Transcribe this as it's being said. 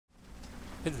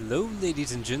Hello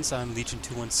ladies and gents, I'm Legion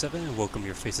 217 and welcome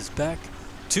your faces back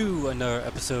to another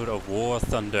episode of War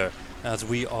Thunder, as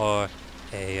we are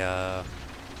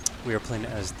playing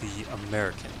as the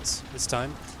Americans. This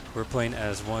time we're playing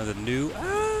as one of the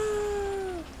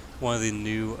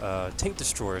new tank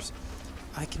destroyers.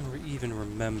 I can even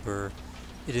remember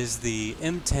it is the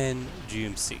M10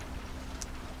 GMC,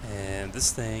 and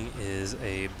this thing is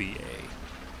a BA.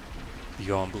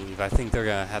 Beyond believe. I think they're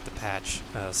gonna have to patch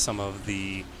some of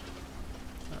the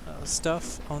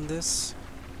stuff on this,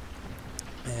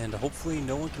 and hopefully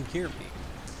no one can hear me,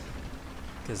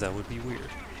 because that would be weird.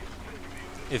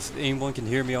 If anyone can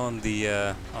hear me on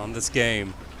the on this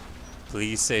game,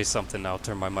 please say something. I'll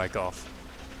turn my mic off.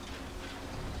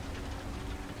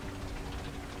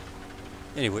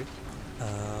 Anyway,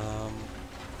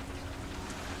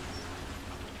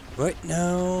 right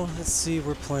now, let's see.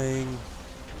 We're playing.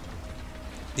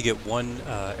 You get one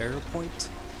arrow point.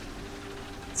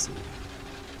 Let's see.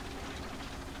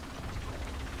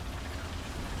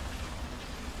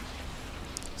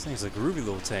 This thing's like a groovy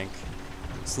little tank.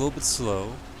 It's a little bit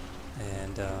slow,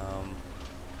 and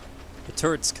the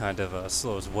turret's kind of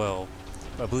slow as well.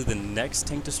 But I believe the next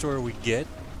tank destroyer we get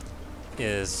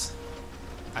is,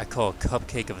 I call a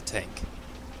cupcake of a tank.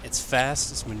 It's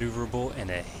fast, it's maneuverable, and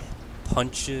it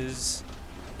punches.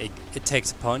 It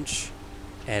takes a punch,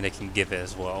 and it can give it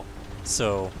as well.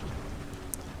 So,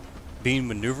 being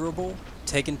maneuverable,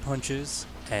 taking punches,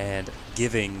 and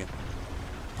giving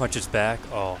punches back,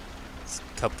 oh, it's a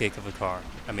cupcake of a car.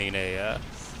 I mean, a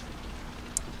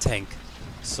tank.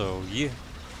 So, yeah.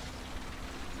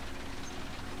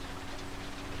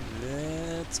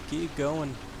 Let's keep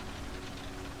going.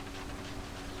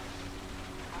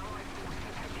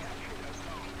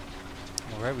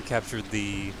 Alright, we captured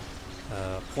the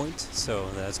point, so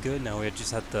that's good. Now we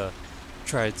just have to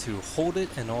try to hold it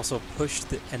and also push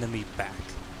the enemy back.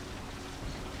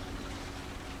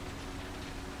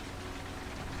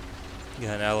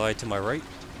 Got an ally to my right.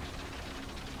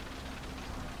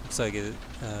 Looks like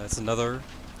it's another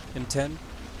M10.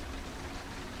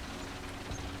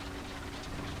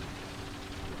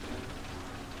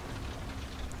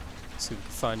 So we can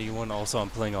find anyone. Also, I'm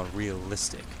playing on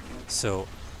realistic, so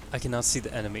I cannot see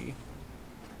the enemy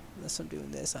unless I'm doing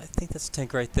this. I think that's a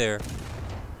tank right there.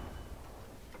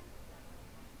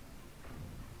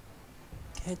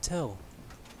 Can't tell.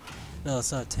 No,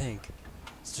 it's not a tank.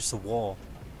 It's just a wall.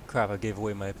 Crap, I gave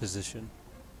away my position.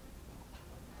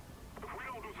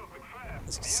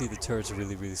 As you can see, the turrets are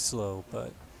really, really slow,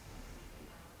 but...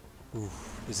 Ooh,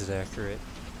 is it accurate?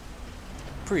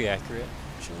 Pretty accurate,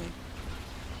 actually.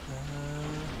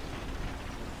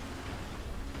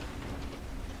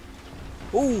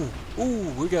 Ooh,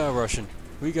 we got a Russian.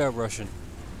 We got a Russian.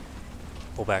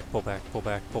 Pull back, pull back, pull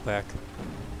back, pull back.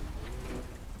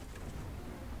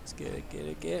 Let's get it, get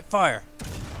it, get it. Fire!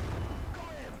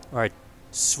 Alright,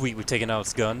 sweet, we've taken out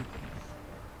its gun.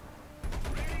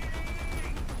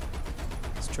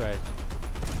 Let's try it.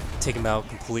 Take him out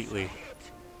completely.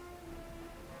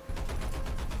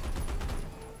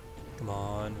 Come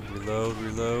on, reload,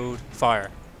 reload.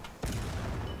 Fire.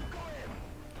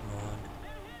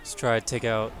 Let's try to take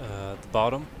out the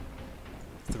bottom.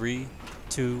 3,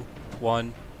 2,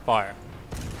 1, fire.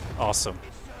 Awesome.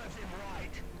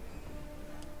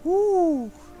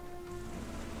 Woo!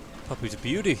 Puppy's a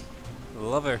beauty.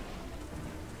 Love her.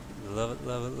 Love it,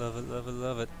 love it, love it, love it,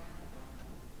 love it.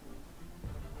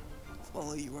 If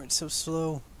only you weren't so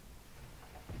slow.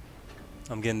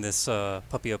 I'm getting this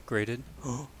puppy upgraded.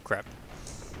 Oh, crap.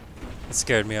 It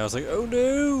scared me. I was like, oh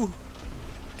no!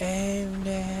 Oh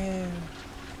no!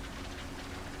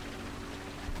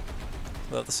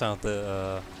 Love the sound of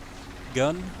the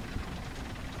gun.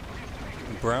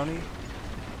 Brownie.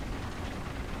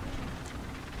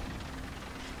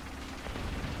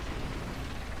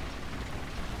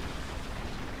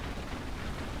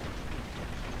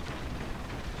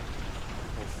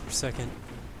 Hold for a second.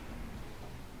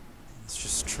 It's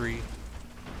just a tree.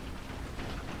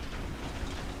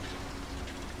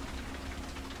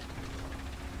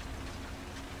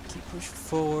 Keep pushing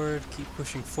forward, keep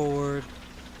pushing forward.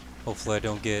 Hopefully I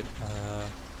don't get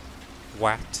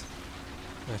whacked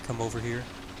when I come over here.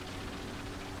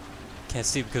 Can't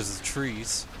see because of the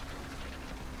trees.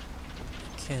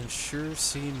 Can sure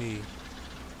see me.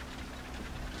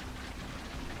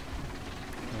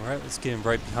 Alright, let's get him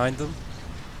right behind them.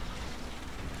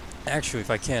 Actually, if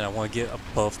I can, I want to get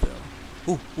above them.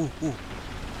 Ooh, ooh, ooh.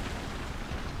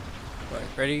 Right,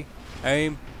 ready?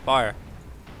 Aim, fire.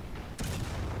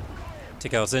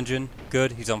 Take out his engine.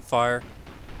 Good, he's on fire.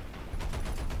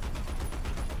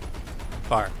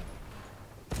 Fire.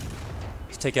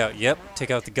 Let's take out, yep, take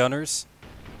out the gunners.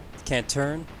 Can't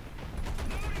turn.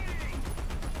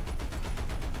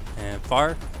 And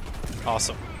fire.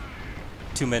 Awesome.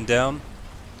 2 men down.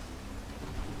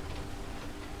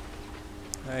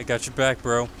 I got your back,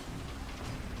 bro.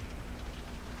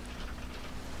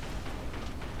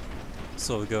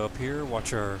 So we go up here,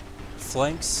 watch our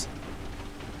flanks.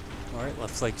 Alright,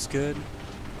 left flank's good.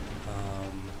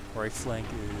 Right flank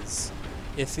is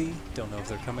iffy. Don't know if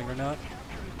they're coming or not.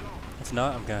 If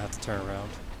not, I'm gonna have to turn around.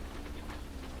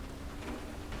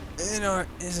 And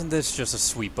isn't this just a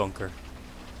sweet bunker?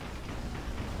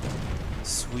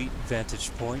 Sweet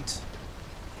vantage point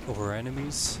over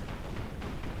enemies.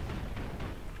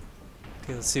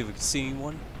 Okay, let's see if we can see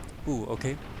one. Ooh,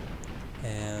 okay.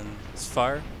 And it's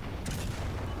fire.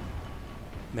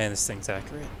 Man, this thing's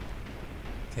accurate.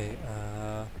 Okay,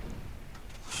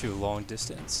 shoot long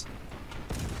distance.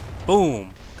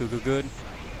 Boom! Good, good, good.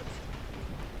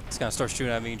 It's gonna start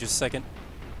shooting at me in just a second.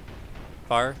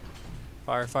 Fire.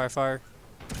 Fire, fire, fire.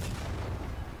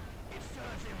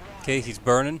 Okay, he's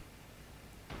burning.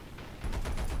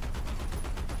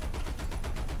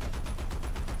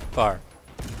 Fire.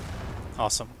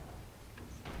 Awesome.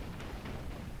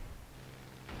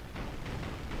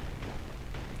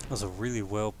 That was a really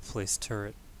well placed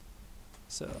turret.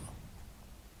 So,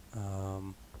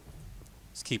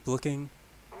 let's keep looking.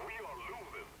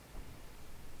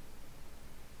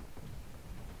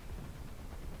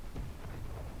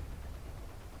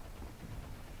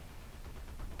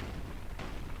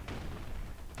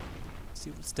 See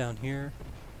what's down here.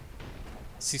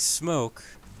 See smoke.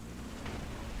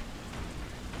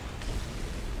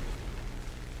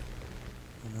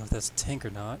 I don't know if that's a tank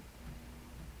or not.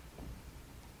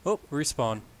 Oh,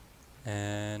 respawn.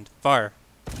 And fire.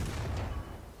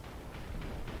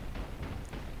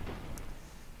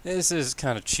 This is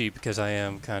kind of cheap because I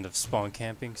am kind of spawn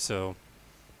camping, so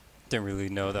didn't really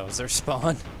know that was their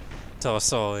spawn until I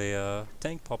saw a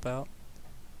tank pop out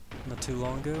not too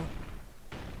long ago.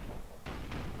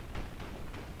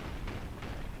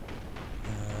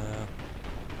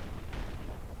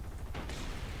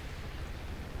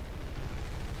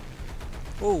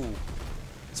 Oh,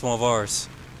 it's one of ours.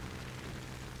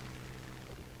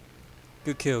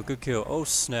 Good kill, good kill. Oh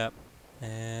snap.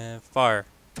 And fire.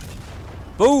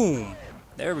 Boom!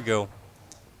 There we go.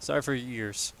 Sorry for your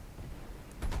ears.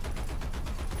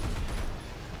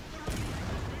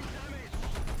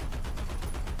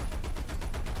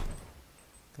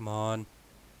 Come on.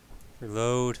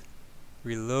 Reload.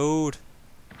 Reload.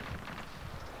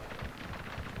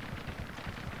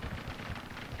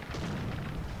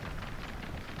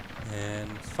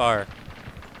 And fire.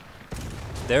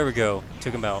 There we go.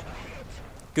 Took him out.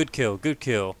 Good kill, good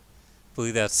kill. I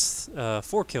believe that's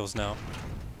 4 kills now.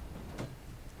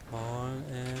 Come on,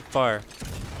 and fire.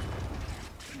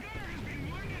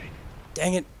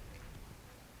 Dang it.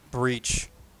 Breach.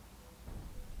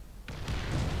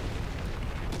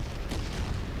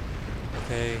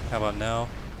 Okay, how about now?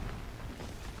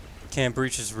 Cam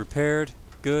breach is repaired.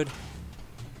 Good.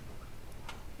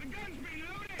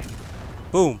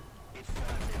 Boom.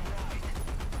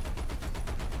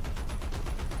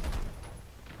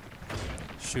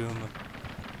 Shoot him.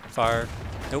 Fire.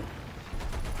 Nope.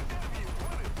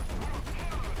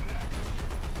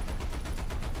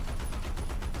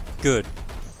 Good.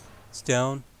 It's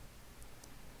down.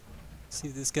 See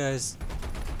this guy's.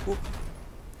 Whoop.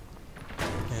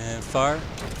 And fire.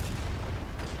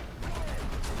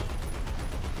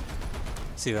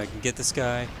 See if I can get this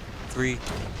guy. 3,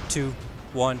 2,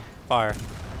 1. Fire.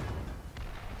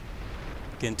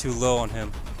 Getting too low on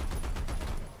him.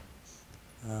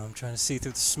 I'm trying to see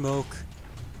through the smoke.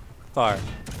 Fire.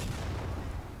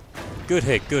 Good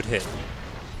hit, good hit.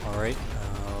 Alright.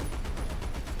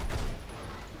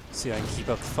 See if I can keep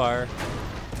up the fire.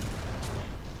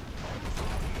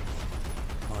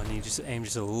 Come on, you just aim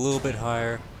just a little bit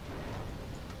higher.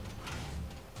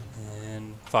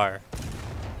 And fire.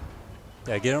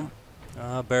 Did I get him?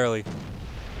 Barely.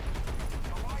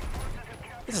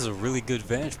 This is a really good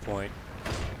vantage point.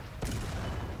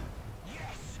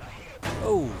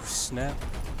 Oh, snap.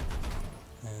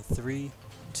 And 3,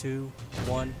 2,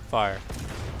 1, fire.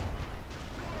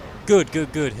 Good,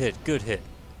 good, good hit, good hit.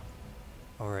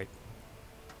 Alright.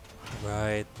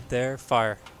 Right there,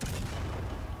 fire.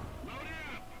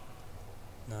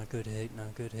 Not good hit,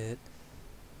 not good hit.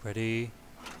 Ready,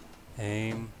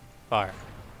 aim, fire.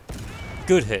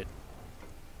 Good hit.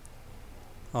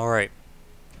 Alright.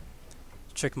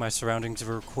 Check my surroundings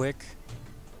real quick.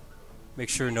 Make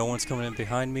sure no one's coming in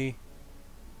behind me.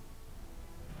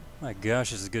 My gosh,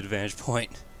 this is a good vantage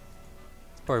point.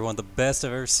 It's probably one of the best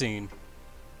I've ever seen.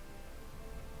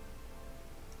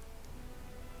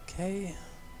 Okay.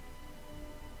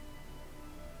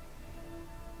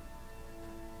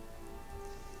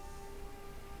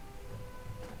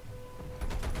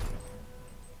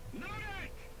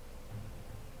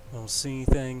 see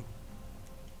anything.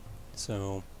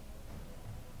 So,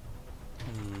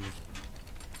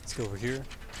 let's go over here.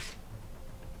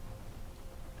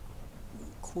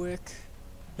 Quick.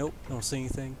 Nope, don't see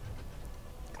anything.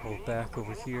 Go back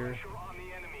over here.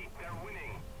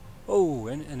 Oh,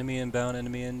 enemy inbound,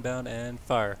 and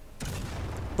fire.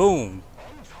 Boom!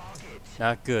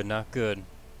 Not good, not good.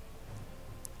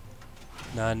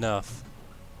 Not enough.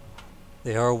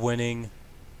 They are winning.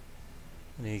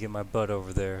 I need to get my butt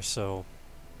over there, so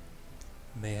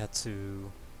I may have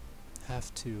to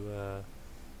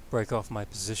break off my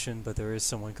position, but there is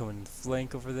someone coming in the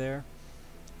flank over there.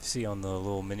 See on the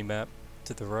little mini map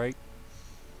to the right.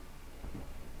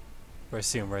 I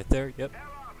see him right there. Yep.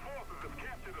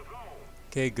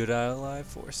 Okay, good Allied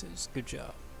forces. Good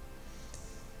job.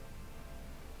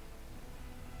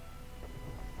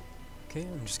 Okay,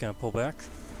 I'm just gonna pull back.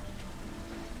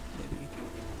 Maybe.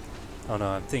 Oh no,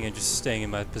 I'm thinking just staying in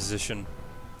my position,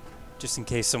 just in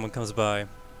case someone comes by.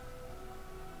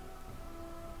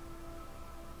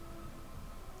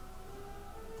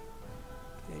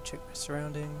 Okay, check my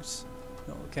surroundings.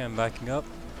 No, okay, I'm backing up.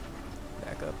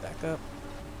 Back up, back up.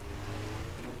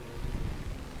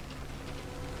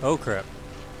 Oh crap.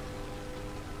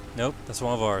 Nope, that's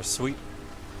one of ours. Sweet.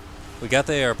 We got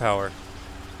the air power.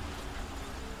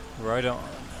 Right on.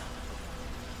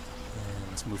 And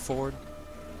let's move forward.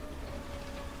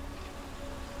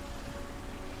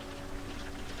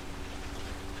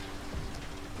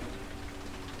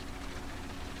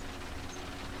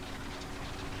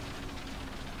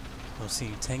 Don't see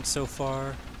any tanks so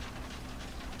far.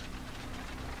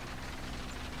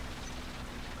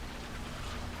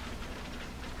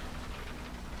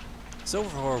 So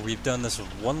far, we've done this with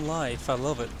one life. I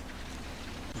love it.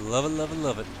 Love it, love it,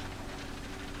 love it.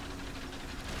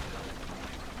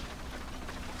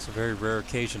 It's a very rare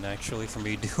occasion, actually, for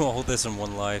me to do all this in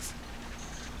one life.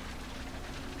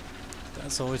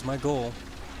 That's always my goal.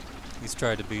 At least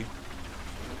try to be.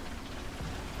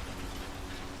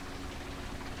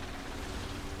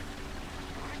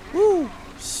 Woo!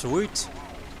 Sweet.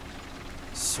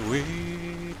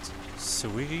 Sweet.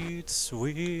 Sweet,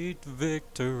 sweet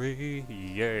victory.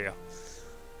 Yeah.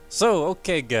 So,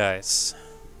 okay, guys.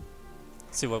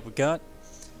 Let's see what we got.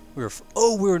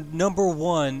 We're number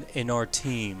 1 in our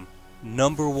team.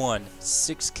 Number 1.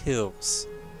 6 kills.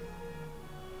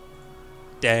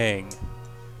 Dang.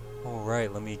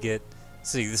 Alright, let me get...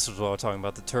 See, this is what I was talking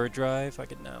about. The turret drive. I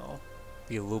can now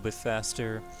be a little bit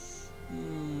faster.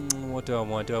 What do I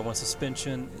want? Do I want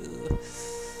suspension? Ugh.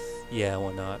 Yeah,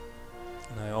 why not?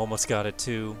 And I almost got it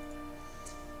too.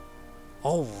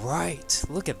 Alright,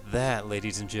 look at that,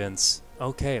 ladies and gents.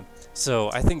 Okay, so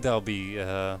I think that'll be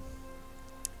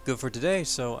good for today.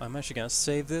 So I'm actually going to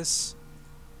save this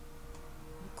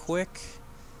quick.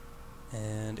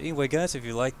 And anyway, guys, if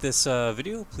you like this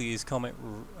video, please comment,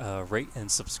 rate, and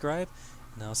subscribe.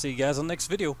 And I'll see you guys on the next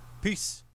video. Peace.